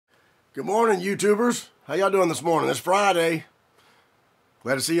Good morning, YouTubers. How y'all doing this morning? It's Friday.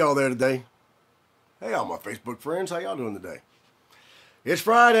 Glad to see y'all there today. Hey, all my Facebook friends. How y'all doing today? It's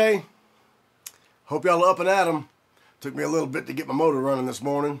Friday. Hope y'all are up and at 'em. Took me a little bit to get my motor running this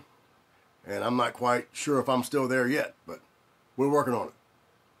morning, and I'm not quite sure if I'm still there yet, but we're working on it.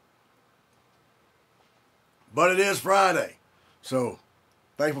 But it is Friday, so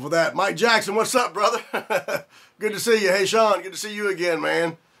thankful for that. Mike Jackson, what's up, brother? Good to see you. Hey, Sean, good to see you again,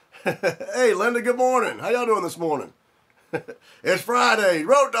 man. Hey, Linda, good morning. How y'all doing this morning? It's Friday.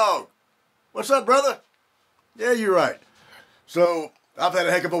 Road Dog, what's up, brother? Yeah, you're right. So, I've had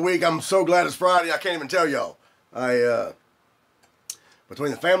a heck of a week. I'm so glad it's Friday, I can't even tell y'all. Between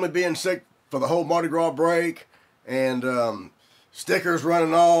the family being sick for the whole Mardi Gras break, and stickers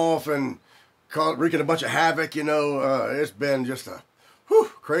running off, and wreaking a bunch of havoc, you know, it's been just a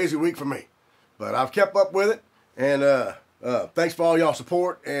crazy week for me. But I've kept up with it, and thanks for all y'all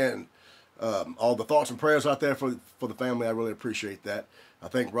support and all the thoughts and prayers out there for the family. I really appreciate that. I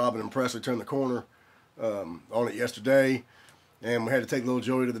think Robin and Presley turned the corner on it yesterday, and we had to take little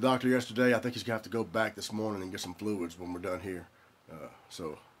Joey to the doctor yesterday. I think he's going to have to go back this morning and get some fluids when we're done here.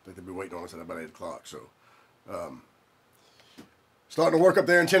 So I think they'll be waiting on us at about 8 o'clock. So starting to work up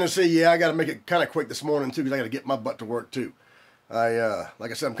there in Tennessee. Yeah, I got to make it kind of quick this morning too, because I got to get my butt to work too.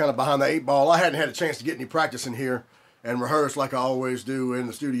 Like I said, I'm kind of behind the 8 ball. I hadn't had a chance to get any practice in here and rehearse like I always do in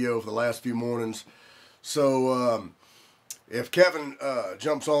the studio for the last few mornings. So if Kevin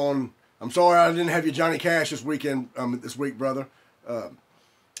jumps on, I'm sorry I didn't have you Johnny Cash this weekend, this week, brother.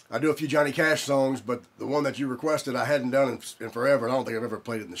 I do a few Johnny Cash songs, but the one that you requested I hadn't done in forever, and I don't think I've ever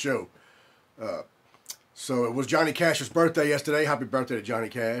played it in the show. So it was Johnny Cash's birthday yesterday. Happy birthday to Johnny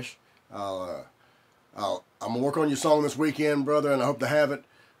Cash. I'm going to work on your song this weekend, brother, and I hope to have it.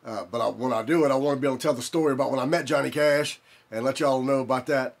 But when I do it, I want to be able to tell the story about when I met Johnny Cash and let y'all know about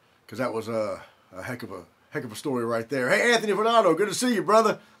that, because that was a heck of a story right there. Hey, Anthony Fernando, good to see you,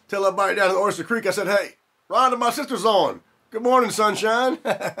 brother. Tell everybody down in Oyster Creek I said, hey, Rhonda, my sister's on. Good morning, sunshine.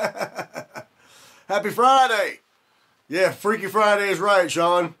 Happy Friday. Yeah, Freaky Friday is right,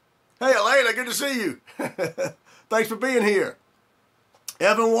 Sean. Hey, Elena, good to see you. Thanks for being here.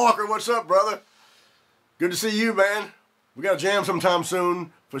 Evan Walker, what's up, brother? Good to see you, man. We got to jam sometime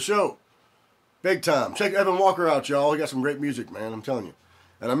soon, for sure. Big time. Check Evan Walker out, y'all. He got some great music, man, I'm telling you.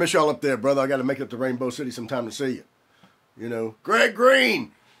 And I miss y'all up there, brother. I got to make it up to Rainbow City sometime to see you. You know, Greg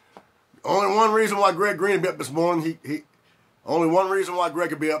Green. Only one reason why Greg Green would be up this morning. Only one reason why Greg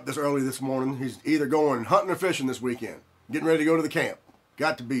could be up this early this morning. He's either going hunting or fishing this weekend. Getting ready to go to the camp.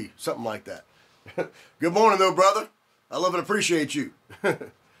 Got to be something like that. Good morning, though, brother. I love and appreciate you.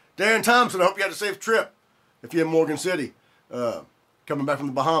 Darren Thompson, I hope you had a safe trip. If you're in Morgan City, coming back from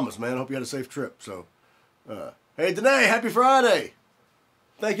the Bahamas, man. I hope you had a safe trip. So, hey, Danae, happy Friday.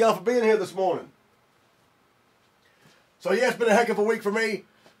 Thank y'all for being here this morning. So, yeah, it's been a heck of a week for me.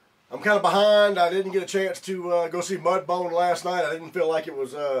 I'm kind of behind. I didn't get a chance to go see Mudbone last night. I didn't feel like it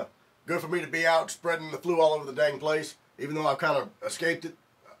was good for me to be out spreading the flu all over the dang place. Even though I've kind of escaped it,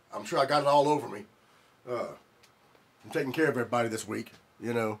 I'm sure I got it all over me. I'm taking care of everybody this week,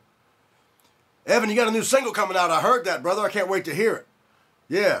 you know. Evan, you got a new single coming out. I heard that, brother. I can't wait to hear it.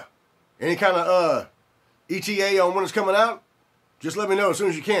 Yeah. Any kind of ETA on when it's coming out? Just let me know as soon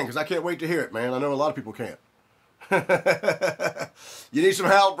as you can, because I can't wait to hear it, man. I know a lot of people can't. You need some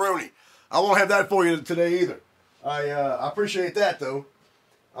Hal Bruni. I won't have that for you today either. I appreciate that, though.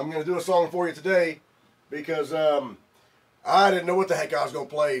 I'm going to do a song for you today because I didn't know what the heck I was going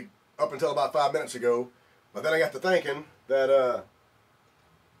to play up until about 5 minutes ago. But then I got to thinking that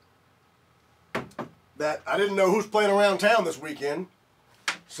I didn't know who's playing around town this weekend.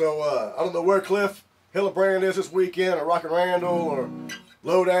 So I don't know where Cliff Hillebrand is this weekend, or Rockin' Randall, or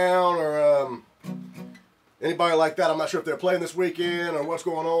Lowdown, or anybody like that. I'm not sure if they're playing this weekend, or what's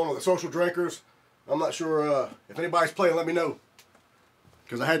going on, or the Social Drinkers. I'm not sure if anybody's playing. Let me know,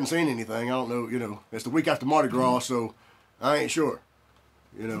 because I hadn't seen anything. I don't know, you know. It's the week after Mardi Gras, so I ain't sure.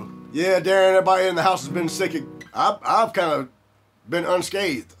 You know. Yeah, Darren, everybody in the house has been sick. I've kind of been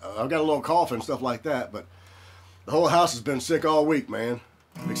unscathed. I've got a little cough and stuff like that, but the whole house has been sick all week, man.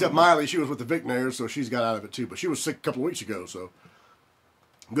 Except Miley, she was with the Vicnaires, so she's got out of it too. But she was sick a couple of weeks ago, so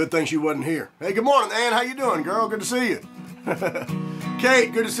good thing she wasn't here. Hey, good morning, Ann. How you doing, girl? Good to see you.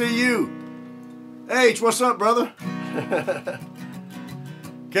 Kate, good to see you. H, what's up, brother?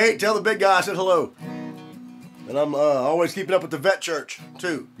 Kate, tell the big guy I said hello. And I'm always keeping up with the Vet Church,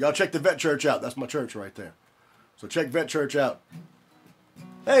 too. Y'all check the Vet Church out. That's my church right there. So check Vet Church out.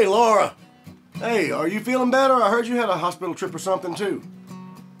 Hey, Laura. Hey, are you feeling better? I heard you had a hospital trip or something, too.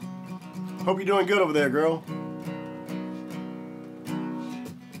 Hope you're doing good over there, girl.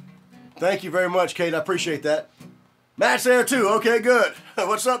 Thank you very much, Kate. I appreciate that. Matt's there too. Okay, good.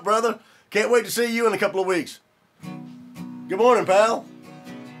 What's up, brother? Can't wait to see you in a couple of weeks. Good morning, pal.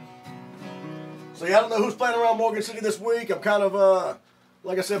 So yeah, I don't know who's playing around Morgan City this week. I'm kind of,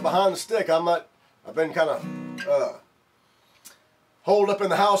 like I said, behind the stick. I've been kind of holed up in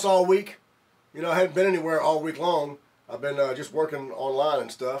the house all week. You know, I hadn't been anywhere all week long. I've been just working online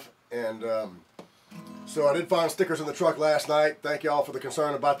and stuff. And so I did find stickers in the truck last night. Thank y'all for the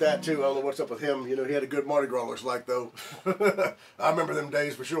concern about that too. I don't know what's up with him. You know, he had a good Mardi Gras, looks like, though. I remember them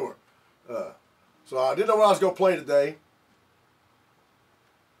days for sure. So I didn't know what I was going to play today.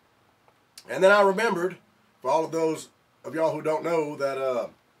 And then I remembered, for all of those of y'all who don't know, that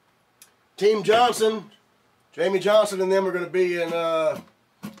Team Johnson, Jamey Johnson and them are going to be in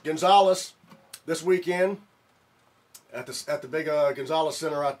Gonzales this weekend at the big Gonzales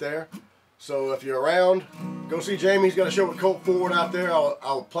Center out there. So if you're around, go see Jamey. He's got a show with Colt Ford out there.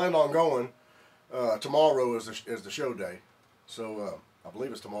 I'll plan on going. Tomorrow is the show day. So I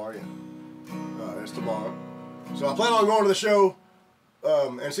believe it's tomorrow, yeah. It's tomorrow. So I plan on going to the show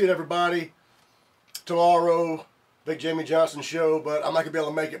and seeing everybody tomorrow. Big Jamey Johnson show, but I'm not going to be able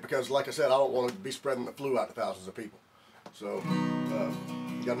to make it because, like I said, I don't want to be spreading the flu out to thousands of people. So,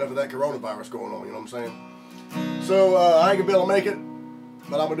 got enough of that coronavirus going on, you know what I'm saying? So, I ain't going to be able to make it,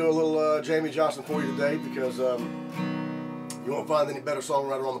 but I'm going to do a little Jamey Johnson for you today because you won't find any better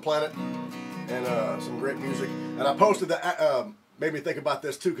songwriter on the planet and some great music. And I posted that, made me think about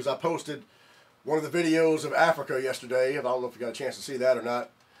this too, because I posted one of the videos of Africa yesterday. I don't know if you got a chance to see that or not,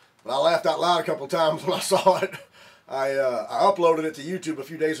 but I laughed out loud a couple of times when I saw it. I uploaded it to YouTube a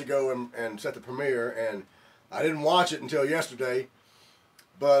few days ago and set the premiere, and I didn't watch it until yesterday,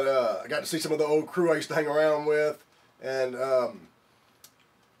 but I got to see some of the old crew I used to hang around with and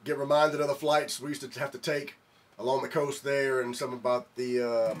get reminded of the flights we used to have to take along the coast there, and some about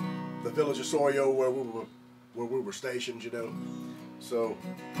the village of Soyo where we were stationed, you know. So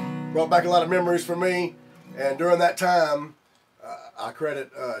brought back a lot of memories for me, and during that time I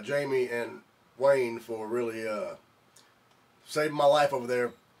credit Jamey and Wayne for really saving my life over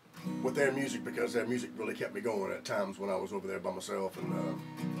there with their music, because their music really kept me going at times when I was over there by myself and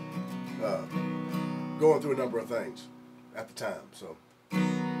going through a number of things at the time. So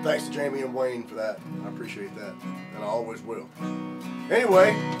thanks to Jamey and Wayne for that. I appreciate that, and I always will.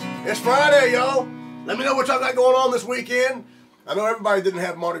 Anyway, it's Friday, y'all. Let me know what y'all got going on this weekend. I know everybody didn't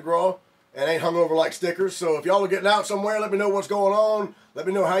have Mardi Gras and ain't hungover like stickers, so if y'all are getting out somewhere, let me know what's going on. Let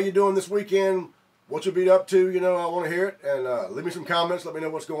me know how you're doing this weekend, what you'll be up to. You know, I want to hear it, and leave me some comments. Let me know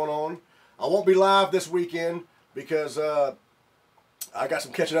what's going on. I won't be live this weekend because I got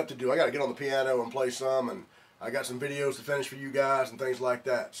some catching up to do. I got to get on the piano and play some, and I got some videos to finish for you guys and things like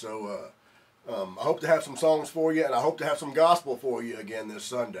that. So I hope to have some songs for you, and I hope to have some gospel for you again this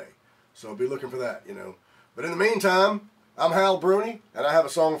Sunday. So be looking for that, you know. But in the meantime, I'm Bruni, and I have a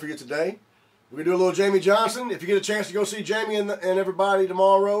song for you today. We're going to do a little Jamey Johnson. If you get a chance to go see Jamey and everybody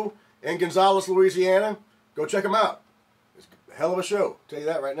tomorrow in Gonzales, Louisiana, go check them out. It's a hell of a show. I'll tell you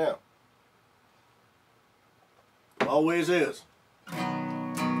that right now. Always is.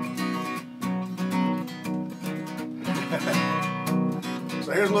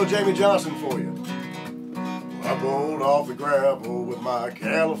 So here's a little Jamey Johnson for you. I rolled off the gravel with my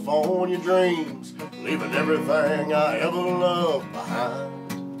California dreams, leaving everything I ever loved behind.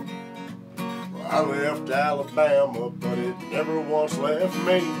 Well, I left Alabama, but it never once left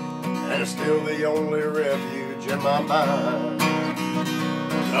me, and it's still the only refuge in my mind.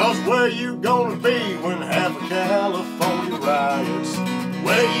 'Cause where you gonna be when half of California riots?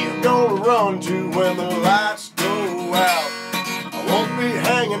 Where you gonna run to when the lights go out? I won't be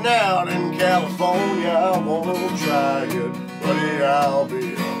hanging out in California, I won't try it, buddy, I'll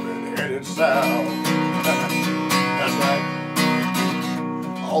be up and headed south. That's right.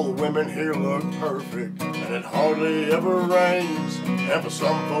 All the women here look perfect, and it hardly ever rains. And for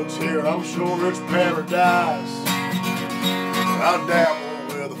some folks here, I'm sure it's paradise. I'll dabble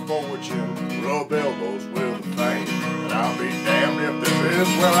with a fortune, rub elbows with a fame, and I'll be damned if this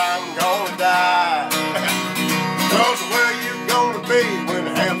is where I'm gonna die. 'Cause where you gonna be when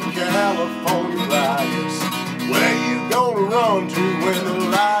half of California riots? Where you gonna run to when the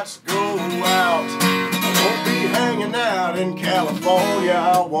lights go out? I won't be hanging out in California,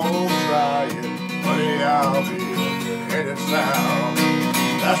 I won't try it, buddy, I'll be up and headed south.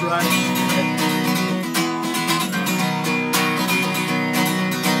 That's right.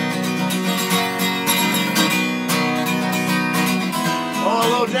 Oh,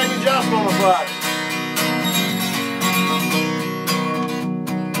 hello, Jamey Johnson on a Friday.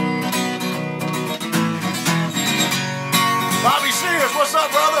 Bobby Sears, what's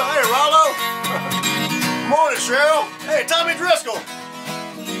up, brother? Hey, Rollo. Michelle. Hey, Tommy Driscoll.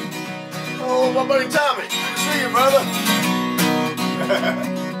 Oh, my buddy Tommy. Good to see you, brother.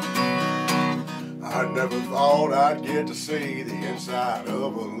 I never thought I'd get to see the inside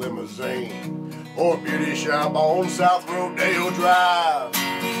of a limousine or a beauty shop on South Rodeo Drive.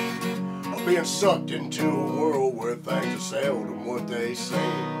 Or being sucked into a world where things are seldom what they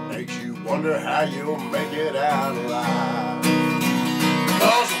seem. Makes you wonder how you'll make it out alive.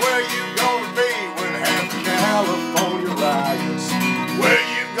 Cause where you gonna be when half the California riots? Where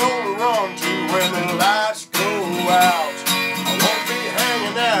you gonna run to when the lights go out? I won't be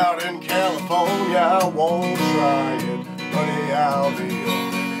hanging out in California, I won't try it. Buddy, I'll be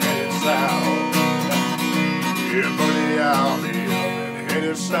up and headed south. Yeah, buddy, I'll be up and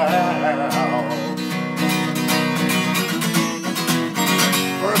headed south.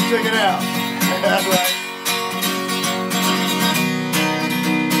 First ticket out. That's right.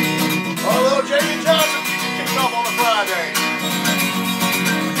 Hello, Jamey Johnson. Kicked off on a Friday.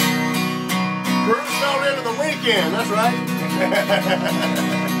 Cruising on into the weekend. That's right.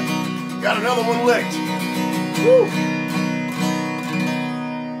 Got another one licked. Woo.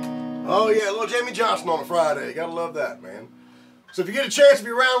 Oh yeah, little Jamey Johnson on a Friday. Gotta love that, man. So if you get a chance, if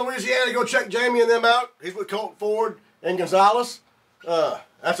you're around Louisiana, go check Jamey and them out. He's with Colt Ford and Gonzalez.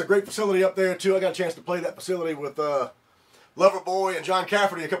 That's a great facility up there too. I got a chance to play that facility with Loverboy and John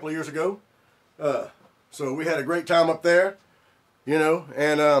Cafferty a couple of years ago. So we had a great time up there, you know.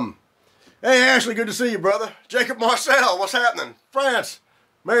 And hey Ashley, good to see you, brother. Jacob Marcel, what's happening? France,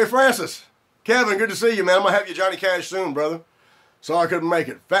 Mary Francis, Kevin, good to see you, man. I'm gonna have you Johnny Cash soon, brother. Sorry I couldn't make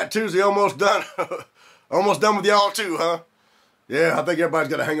it. Fat Tuesday almost done. Almost done with y'all too, huh? Yeah, I think everybody's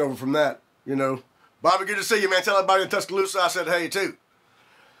got a hangover from that, you know. Bobby, good to see you, man. Tell everybody in Tuscaloosa I said hey, too.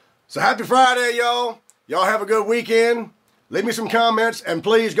 So happy Friday, y'all. Y'all have a good weekend. Leave me some comments, and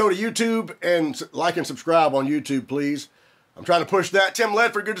please go to YouTube and like and subscribe on YouTube, please. I'm trying to push that. Tim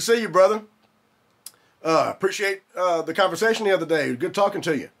Ledford, good to see you, brother. Appreciate the conversation the other day. Good talking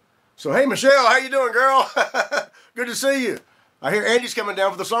to you. So, hey, Michelle, how you doing, girl? Good to see you. I hear Andy's coming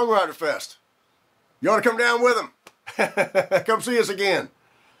down for the Songwriter Fest. You ought to come down with him. Come see us again.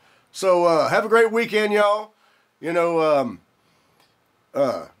 So, have a great weekend, y'all. You know,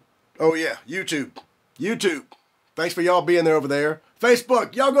 oh yeah, YouTube. YouTube. Thanks for y'all being there over there.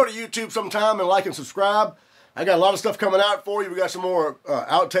 Facebook, y'all go to YouTube sometime and like and subscribe. I got a lot of stuff coming out for you. We got some more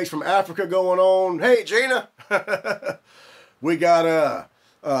outtakes from Africa going on. Hey, Gina. We got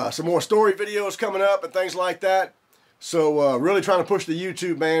some more story videos coming up and things like that. So really trying to push the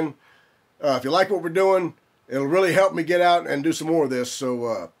YouTube, man. If you like what we're doing, it'll really help me get out and do some more of this.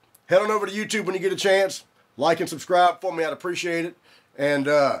 So head on over to YouTube when you get a chance. Like and subscribe for me. I'd appreciate it. And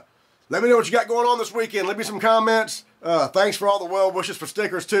let me know what you got going on this weekend. Leave me some comments. Thanks for all the well wishes for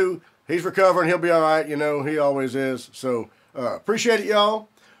stickers, too. He's recovering. He'll be all right. You know, he always is. So appreciate it, y'all.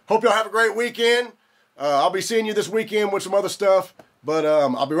 Hope y'all have a great weekend. I'll be seeing you this weekend with some other stuff. But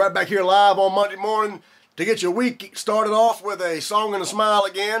I'll be right back here live on Monday morning to get your week started off with a song and a smile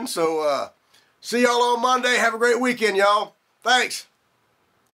again. So see y'all on Monday. Have a great weekend, y'all. Thanks.